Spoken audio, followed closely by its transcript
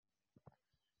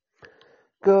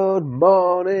Good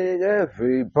morning,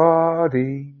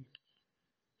 everybody.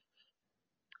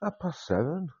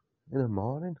 7:30 in the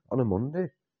morning on a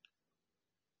Monday.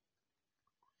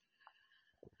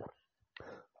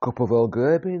 Cup of Earl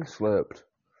Grey being slurped.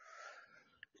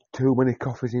 Too many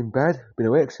coffees in bed. Been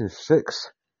awake since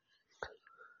 6.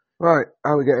 Right,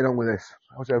 how are we getting on with this?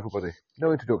 How's everybody?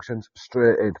 No introductions,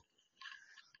 straight in.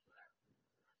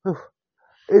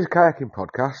 Here's a kayaking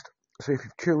podcast. So if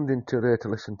you've tuned in today to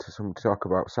listen to someone talk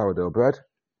about sourdough bread,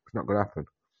 it's not going to happen.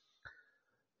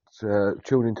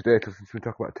 Tune in today to listen to me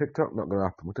talk about TikTok, not going to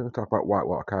happen. We're going to talk about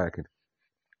whitewater kayaking.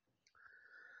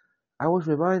 I was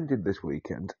reminded this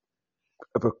weekend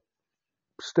of a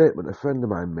statement a friend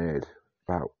of mine made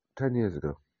about 10 years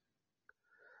ago.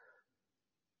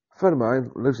 A friend of mine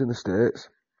lives in the States.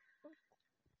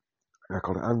 I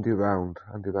call it Andy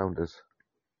Rounders.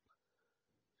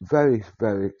 Very,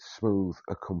 very smooth,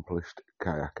 accomplished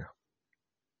kayaker.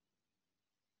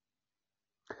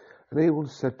 And he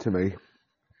once said to me,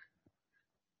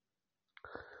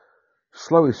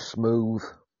 slow is smooth,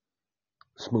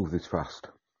 smooth is fast.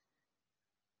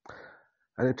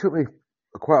 And it took me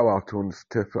quite a while to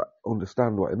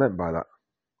understand what he meant by that.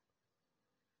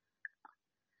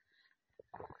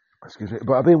 Excuse me.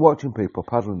 But I've been watching people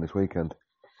paddling this weekend.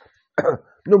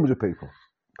 Numbers of people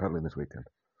paddling this weekend.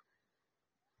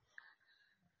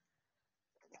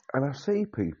 And I see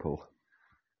people,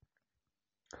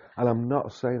 and I'm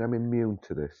not saying I'm immune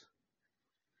to this,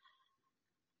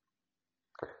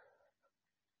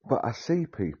 but I see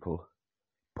people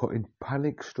putting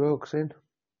panic strokes in.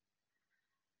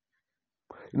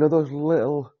 You know those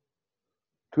little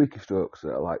tweaky strokes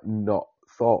that are like not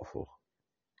thoughtful?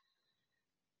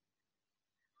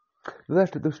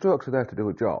 The strokes are there to do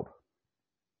a job,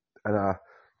 and our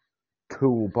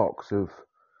toolbox of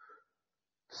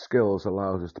skills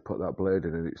allows us to put that blade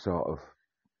in and it sort of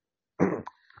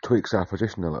tweaks our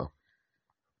position a little.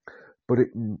 But it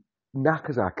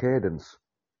knackers our cadence.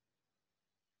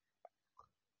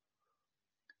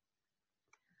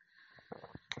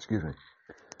 Excuse me.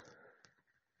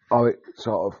 Or it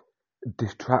sort of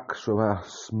distracts from our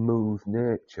smooth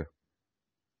nature.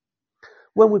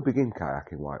 When we begin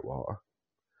kayaking whitewater,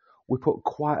 we put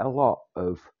quite a lot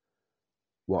of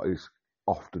what is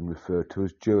often referred to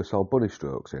as Duracell bunny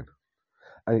strokes in.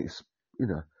 And it's,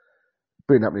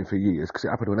 been happening for years, because it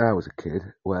happened when I was a kid,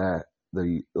 where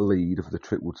the lead of the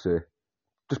trip would say,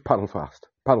 just paddle fast,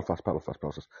 paddle fast, paddle fast,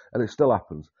 paddle fast. And it still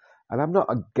happens. And I'm not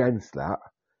against that,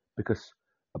 because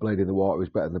a blade in the water is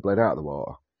better than a blade out of the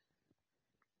water.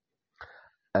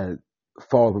 And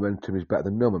forward momentum is better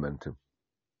than no momentum.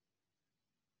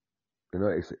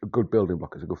 It's a good building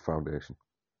block, it's a good foundation.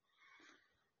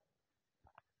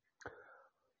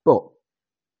 But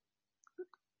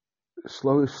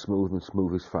slow is smooth and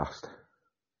smooth is fast.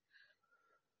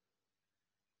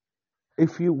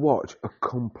 If you watch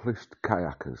accomplished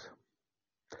kayakers,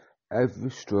 every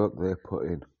stroke they put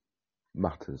in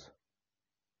matters.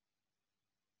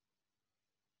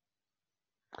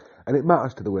 And it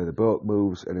matters to the way the boat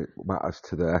moves, and it matters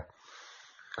to their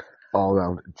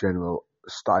all-round general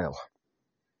style.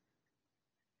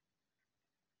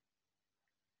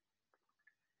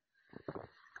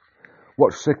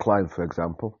 Watch Sickline, for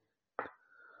example,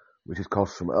 which is called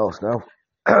something else now.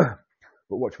 But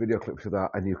watch video clips of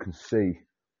that and you can see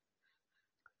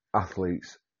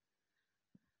athletes'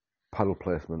 paddle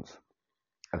placements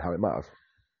and how it matters.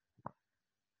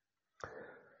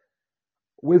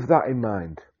 With that in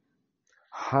mind,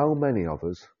 how many of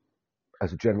us,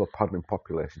 as a general paddling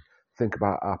population, think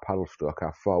about our paddle stroke,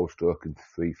 our forward stroke in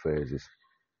 3 phases?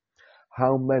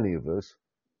 How many of us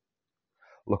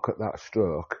look at that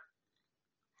stroke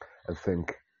and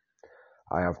think,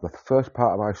 I have the first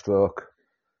part of my stroke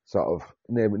sort of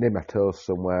near my toes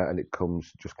somewhere, and it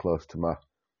comes just close to my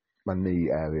knee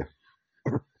area,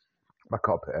 my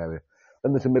cockpit area.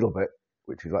 Then there's a middle bit,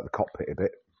 which is like the cockpit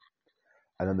bit,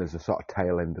 and then there's a sort of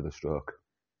tail end of the stroke,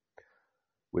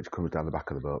 which comes down the back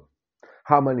of the boat.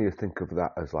 How many of you think of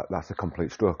that as like that's a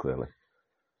complete stroke, really?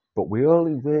 But we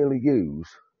only really use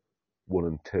 1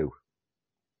 and 2.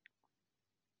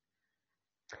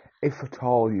 If at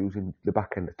all using the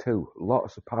back end of 2,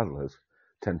 lots of paddlers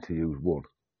tend to use 1.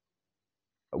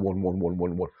 1, 1, 1,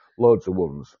 1, 1. Loads of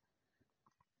ones.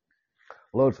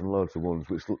 Loads and loads of ones,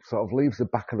 which sort of leaves the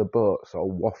back of the boat sort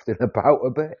of wafting about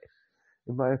a bit,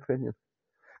 in my opinion.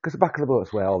 Because the back of the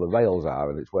boat's where all the rails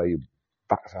are, and it's where your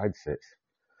backside sits.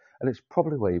 And it's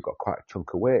probably where you've got quite a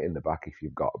chunk of weight in the back if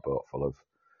you've got a boat full of,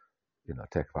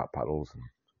 take-apart paddles and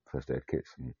first aid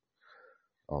kits and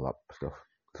all that stuff.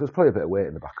 So there's probably a bit of weight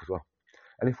in the back as well.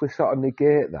 And if we sort of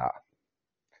negate that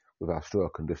with our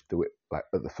stroke and just do it like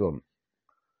at the front,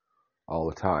 all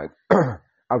the time,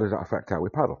 how does that affect how we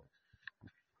paddle?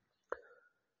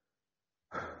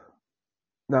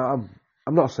 Now,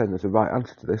 I'm not saying there's a right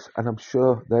answer to this, and I'm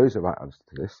sure there is a right answer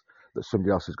to this that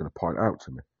somebody else is going to point out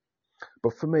to me.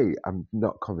 But for me, I'm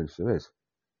not convinced there is.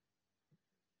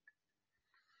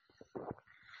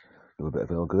 A bit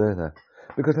of Earl Grey there.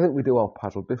 Because I think we do all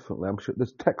paddle differently. I'm sure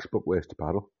there's textbook ways to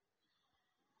paddle.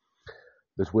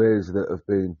 There's ways that have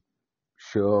been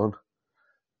shown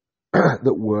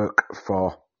that work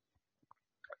for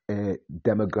a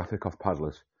demographic of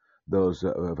paddlers. Those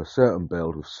that are of a certain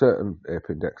build with certain ape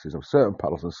indexes of certain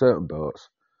paddles and certain boats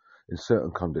in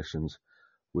certain conditions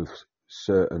with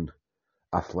certain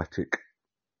athletic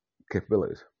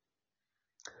capabilities.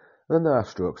 And then there are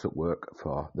strokes that work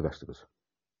for the rest of us.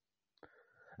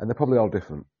 And they're probably all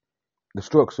different. The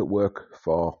strokes that work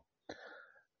for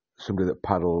somebody that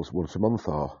paddles once a month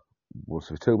or once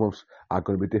every 2 months are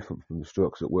going to be different from the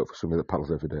strokes that work for somebody that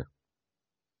paddles every day.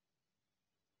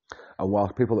 And while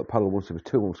people that paddle once every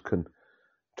 2 months can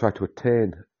try to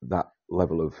attain that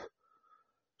level of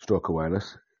stroke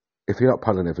awareness, if you're not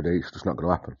paddling every day, it's just not going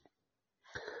to happen.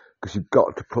 Because you've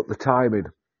got to put the time in.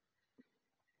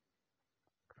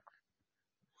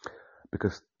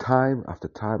 Because time after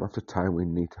time after time, we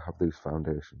need to have these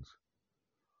foundations.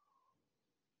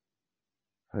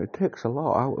 And it takes a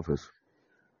lot out of us.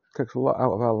 It takes a lot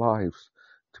out of our lives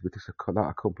to be that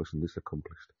accomplished and this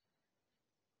accomplished.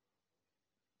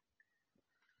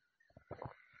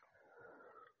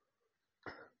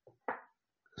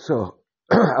 So,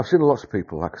 I've seen lots of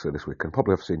people, like I said, this weekend.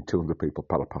 Probably I've seen 200 people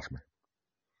paddle past me.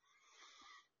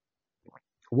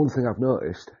 One thing I've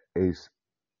noticed is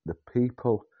the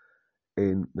people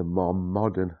in the more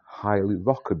modern, highly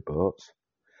rockered boats,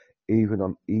 even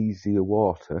on easier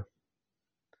water,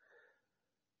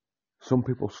 some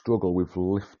people struggle with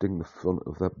lifting the front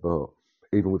of that boat,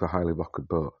 even with a highly rockered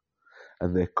boat.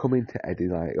 And they come into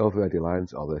over eddy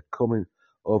lines, or they're coming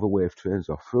over wave trains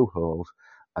or through holes,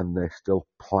 and they still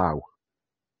plough.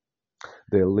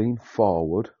 They lean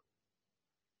forward,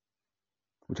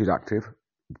 which is active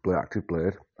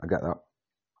blade, I get that.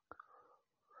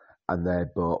 And their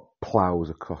boat ploughs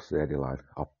across the eddy line,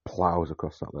 or ploughs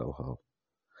across that little hole.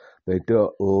 They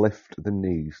don't lift the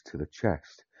knees to the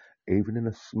chest, even in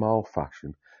a small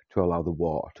fashion, to allow the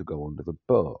water to go under the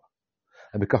boat.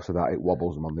 And because of that, it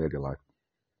wobbles them on the eddy line.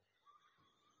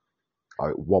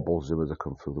 Or it wobbles them as they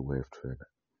come through the wave train.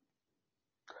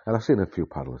 And I've seen a few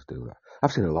paddlers do that.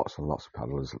 I've seen lots and lots of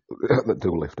paddlers that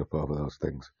do lift up over those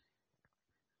things.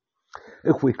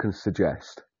 If we can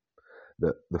suggest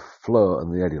that the flow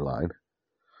and the eddy line,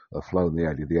 the flow and the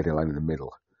eddy line in the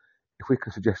middle, if we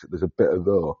can suggest that there's a bit of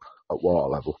rope at water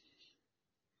level,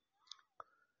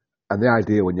 and the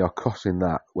idea when you're crossing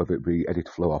that, whether it be eddy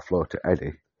to flow or flow to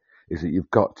eddy, is that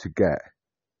you've got to get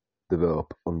the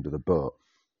rope under the boat.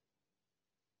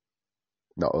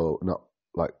 Not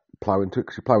like ploughing to it,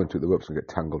 because you plough into it, the rope's going to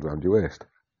get tangled around your waist.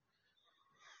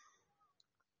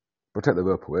 But take the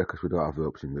rope away, because we don't have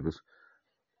ropes in rivers.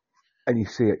 And you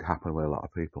see it happen with a lot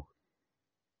of people.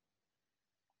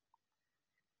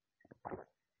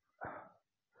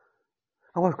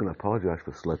 I was going to apologise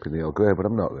for slurping the Earl Grey, but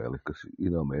I'm not really, because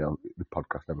you know me, the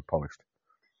podcast never polished.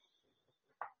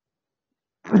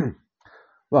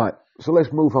 Right, so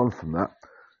let's move on from that.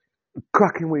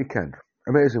 Cracking weekend,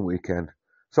 amazing weekend.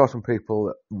 Saw some people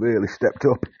that really stepped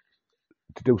up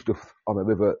to do stuff on a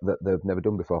river that they've never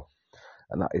done before.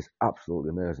 And that is absolutely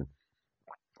amazing.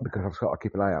 Because I've got to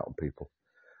keep an eye out on people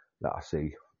that I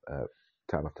see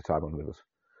time after time on rivers.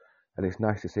 And it's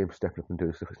nice to see them stepping up and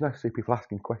doing stuff. It's nice to see people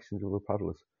asking questions of the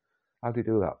paddlers. How do you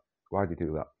do that? Why do you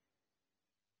do that?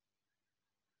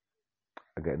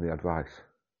 And getting the advice.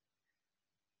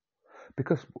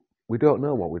 Because we don't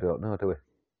know what we don't know, do we?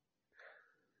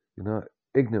 You know,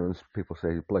 ignorance, people say,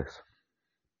 is bliss.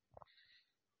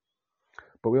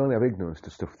 But we only have ignorance to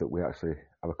stuff that we actually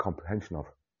have a comprehension of.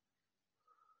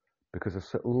 Because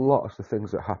there's lots of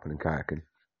things that happen in kayaking,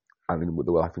 and in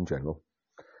the life in general,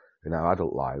 in our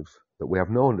adult lives, that we have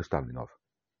no understanding of.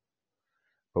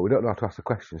 But we don't know how to ask the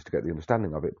questions to get the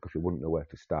understanding of it, because we wouldn't know where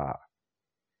to start.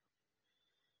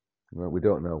 You know, we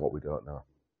don't know what we don't know.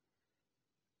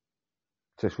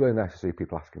 So it's really nice to see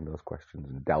people asking those questions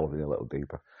and delving a little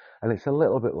deeper. And it's a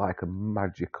little bit like a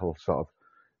magical sort of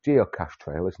geocache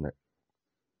trail, isn't it?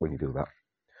 When you do that.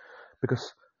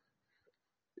 Because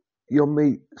you'll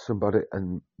meet somebody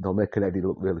and they'll make an eddy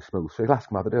look really smooth. So you'll ask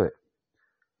them how they do it.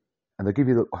 And they'll give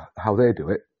you how they do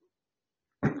it.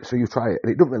 So you try it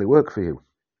and it doesn't really work for you.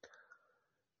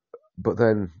 But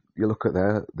then you look at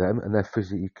them and their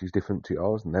physique is different to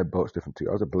yours, and their boat's different to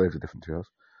yours, their blades are different to yours.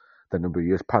 Their number of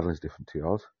years paddling is different to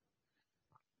yours.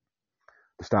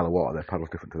 the style of water they paddle is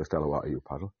different to the style of water you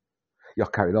paddle. You're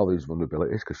carrying all these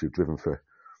vulnerabilities because you've driven for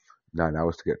 9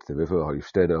 hours to get to the river, or you've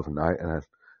stayed overnight and then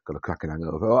got a cracking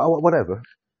hangover, or whatever.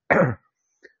 But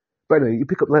anyway, you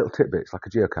pick up little tidbits like a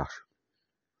geocache,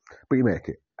 but you make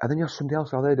it. And then you ask somebody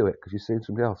else how they do it because you've seen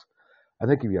somebody else.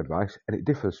 And they give you advice, and it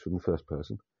differs from the first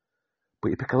person. But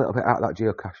you pick a little bit out of that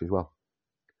geocache as well.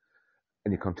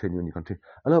 And you continue and you continue.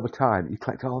 And over time, you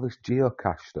collect all this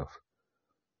geocache stuff.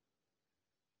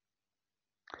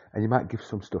 And you might give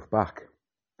some stuff back.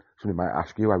 Somebody might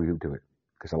ask you how you do it,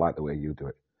 because I like the way you do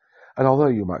it. And although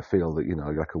you might feel that, you're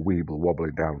like a weeble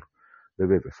wobbling down the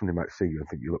river, somebody might see you and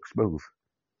think you look smooth.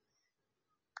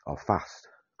 Or fast,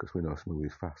 because we know smooth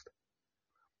is fast.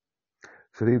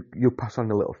 So you pass on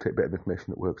a little tidbit of information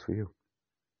that works for you.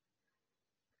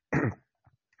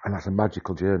 And that's a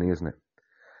magical journey, isn't it?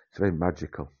 It's very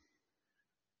magical.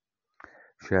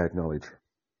 Shared knowledge.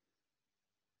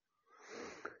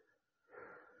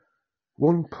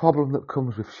 One problem that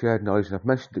comes with shared knowledge, and I've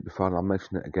mentioned it before and I'll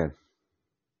mention it again,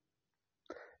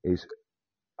 is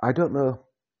I don't know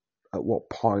at what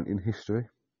point in history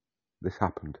this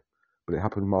happened, but it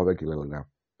happens more regularly now.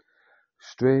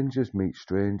 Strangers meet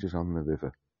strangers on the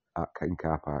river in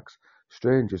car parks.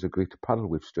 Strangers agree to paddle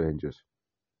with strangers.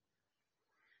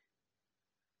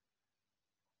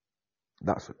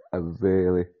 That's a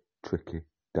really tricky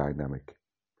dynamic.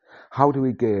 How do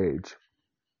we gauge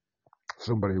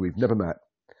somebody we've never met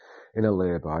in a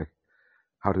lay-by?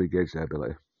 How do we gauge their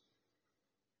ability?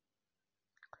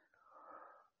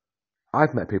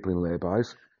 I've met people in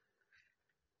lay-bys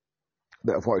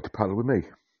that have wanted to paddle with me.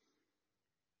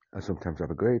 And sometimes I've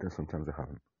agreed and sometimes I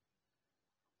haven't.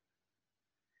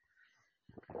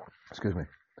 Excuse me.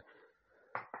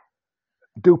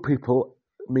 Do people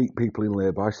meet people in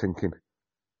lay-bys thinking,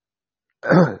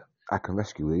 I can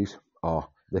rescue these, or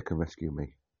they can rescue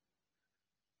me?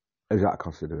 Is that a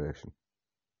consideration?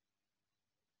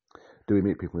 Do we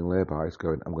meet people in lay-bys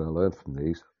going, I'm going to learn from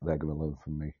these, they're going to learn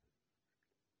from me?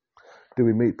 Do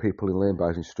we meet people in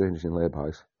lay-bys and strangers in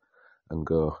lay-bys and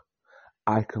go,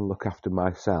 I can look after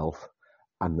myself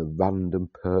and the random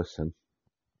person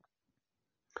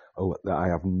that I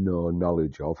have no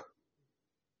knowledge of,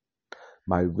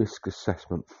 my risk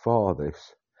assessment for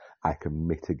this, I can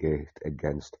mitigate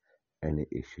against any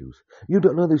issues. You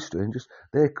don't know these strangers.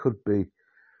 They could be,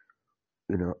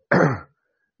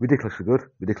 ridiculously good,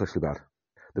 ridiculously bad.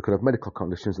 They could have medical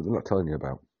conditions that they're not telling you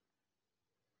about.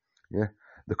 Yeah,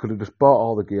 they could have just bought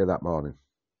all the gear that morning.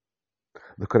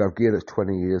 They could have gear that's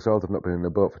 20 years old. They've not been in a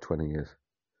boat for 20 years.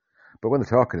 But when they're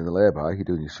talking in the lay-by, you're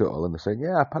doing your shuttle, and they're saying,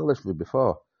 yeah, I paddled this river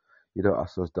before. You don't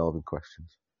ask those delving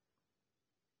questions.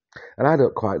 And I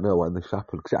don't quite know when this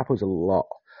happens, because it happens a lot.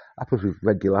 It happens with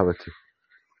regularity.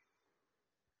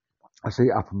 I see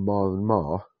it happen more and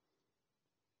more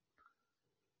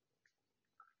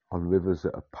on rivers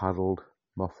that are paddled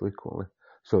more frequently.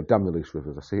 So dam release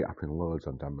rivers, I see it happening loads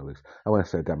on dam release. And when I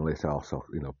say dam release, I also,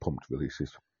 pumped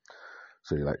releases.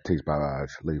 So you like Tees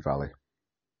Barrage, Lee Valley,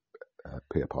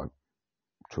 Pier Point,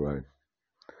 Terrain,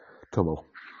 Tummel.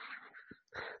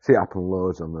 See it happen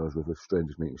loads on those rivers,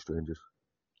 strangers meeting strangers.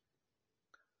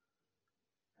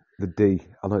 The D,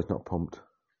 I know it's not pumped.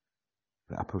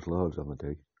 It happens loads on the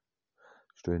D.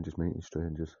 Strangers meeting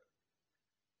strangers.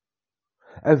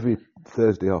 Every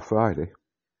Thursday or Friday,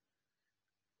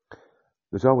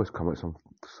 there's always comments on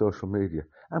social media.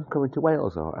 I'm coming to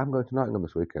Wales, or I'm going to Nottingham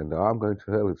this weekend, or I'm going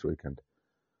to Hurley this weekend.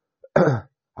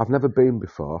 I've never been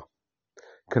before.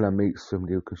 Can I meet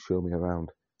somebody who can show me around?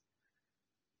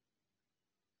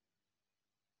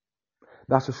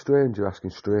 That's a stranger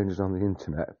asking strangers on the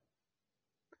internet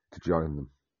to join them.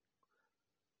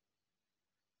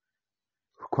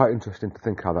 Quite interesting to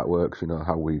think how that works,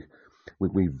 how we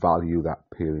value that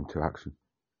peer interaction.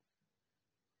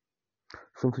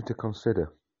 Something to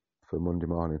consider for Monday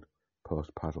morning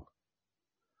post-paddle.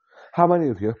 How many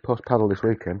of you post-paddle this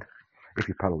weekend? If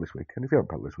you paddle this weekend. If you don't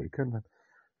paddle this weekend, then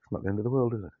it's not the end of the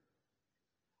world, is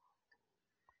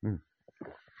it?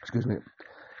 Excuse me.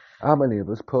 How many of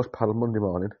us post-paddle Monday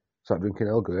morning, start drinking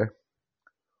Earl Grey,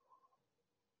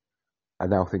 are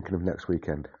now thinking of next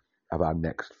weekend, of our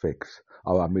next fix,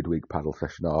 or our midweek paddle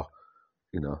session, or,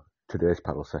 today's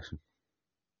paddle session?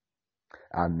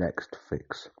 Our next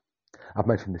fix. I've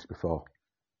mentioned this before.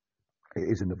 It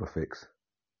is another fix.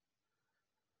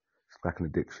 It's like an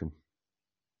addiction.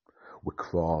 We're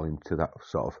crawling to that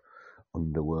sort of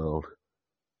underworld.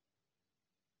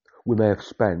 We may have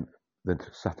spent the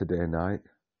Saturday night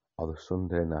or the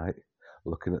Sunday night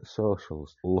looking at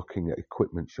socials, looking at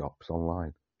equipment shops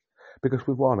online, because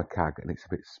we've worn a CAG and it's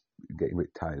getting a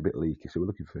bit tired, a bit leaky, so we're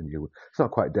looking for a new one. It's not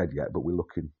quite dead yet, but we're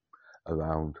looking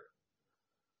around.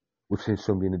 We've seen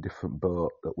somebody in a different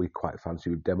boat that we quite fancy.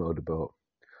 We've demoed a boat.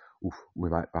 Oof, we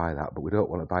might buy that, but we don't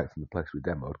want to buy it from the place we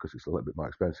demoed because it's a little bit more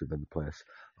expensive than the place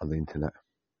on the internet.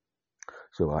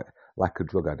 So like a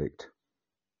drug addict,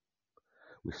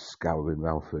 we're scouring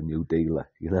around for a new dealer,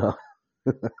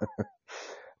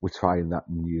 We're trying that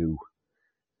new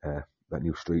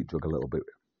street drug a little bit.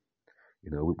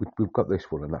 We've got this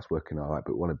one and that's working all right,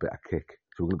 but we want a bit of kick.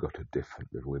 So we're going to go to a different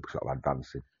river. We're sort of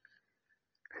advancing.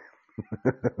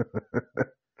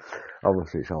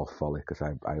 Obviously, it's all folly because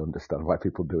I understand why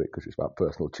people do it because it's about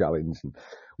personal challenge and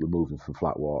we're moving from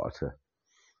flat water to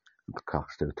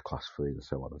class 2 to class 3 and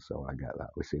so on and so on. I get that.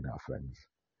 We've seen our friends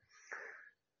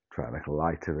try to make a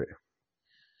light of it.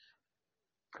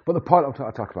 But the point I'm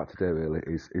trying to talk about today really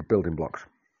is building blocks,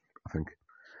 I think.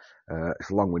 It's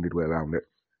a long-winded way around it,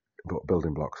 but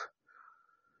building blocks.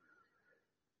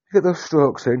 You get those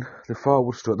strokes in, the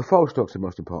forward stroke. The forward stroke's the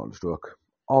most important stroke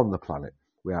on the planet,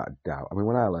 without a doubt. I mean,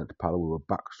 when I learned to paddle, we were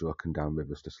backstroking down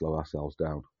rivers to slow ourselves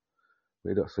down.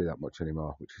 We don't see that much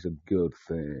anymore, which is a good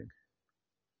thing.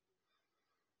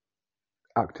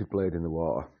 Active blade in the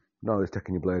water. Not only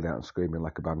taking your blade out and screaming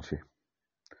like a banshee,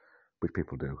 which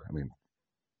people do. I mean,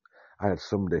 I had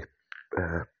somebody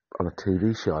on a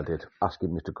TV show I did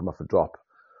asking me to come off a drop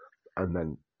and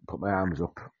then put my arms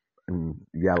up and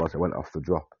yell as I went off the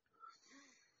drop.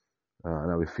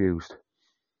 And I refused.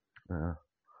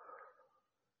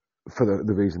 For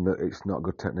the reason that it's not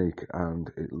good technique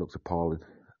and it looks appalling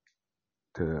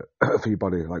for your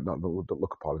body. Like, not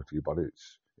look appalling to your body,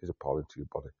 it's appalling to your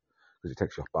body because it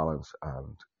takes you off balance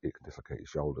and it can dislocate your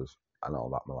shoulders and all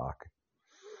that malarkey.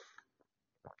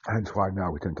 Hence why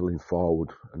now we tend to lean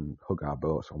forward and hug our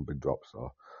boats on big drops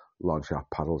or launch our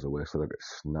paddles away so they get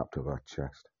snapped over our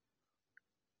chest.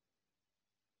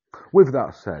 With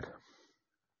that said,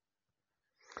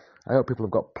 I hope people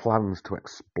have got plans to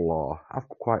explore. I've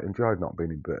quite enjoyed not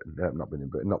being abroad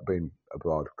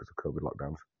because of COVID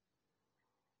lockdowns.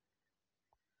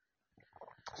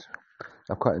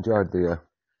 I've quite enjoyed the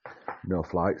no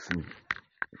flights and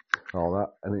all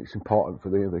that, and it's important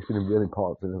it's been really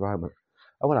important for the environment.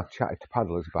 And when I've chatted to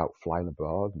paddlers about flying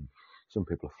abroad, and some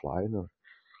people are flying,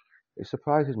 it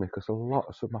surprises me because a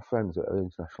lot of my friends that are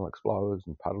international explorers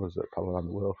and paddlers that paddle around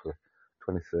the world for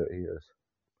 20, 30 years,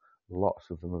 lots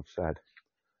of them have said,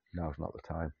 now's not the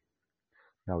time.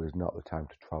 Now is not the time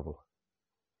to travel.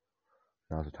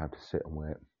 Now's the time to sit and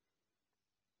wait.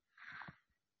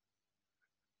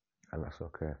 And that's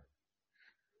okay.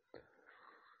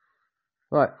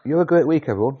 Right, you have a great week,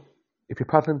 everyone. If you're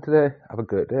paddling today, have a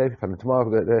great day. If you're paddling tomorrow,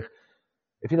 have a great day.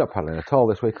 If you're not paddling at all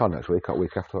this week or next week or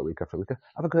week after week,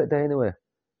 have a great day anyway.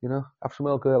 Have some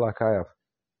Earl Grey like I have.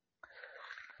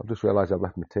 I've just realised I've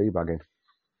left my tea bag in.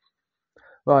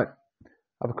 Right,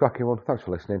 have a cracking one. Thanks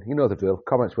for listening. You know the drill.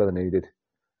 Comments where they're needed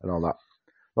and all that.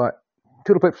 Right,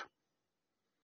 toodle pips.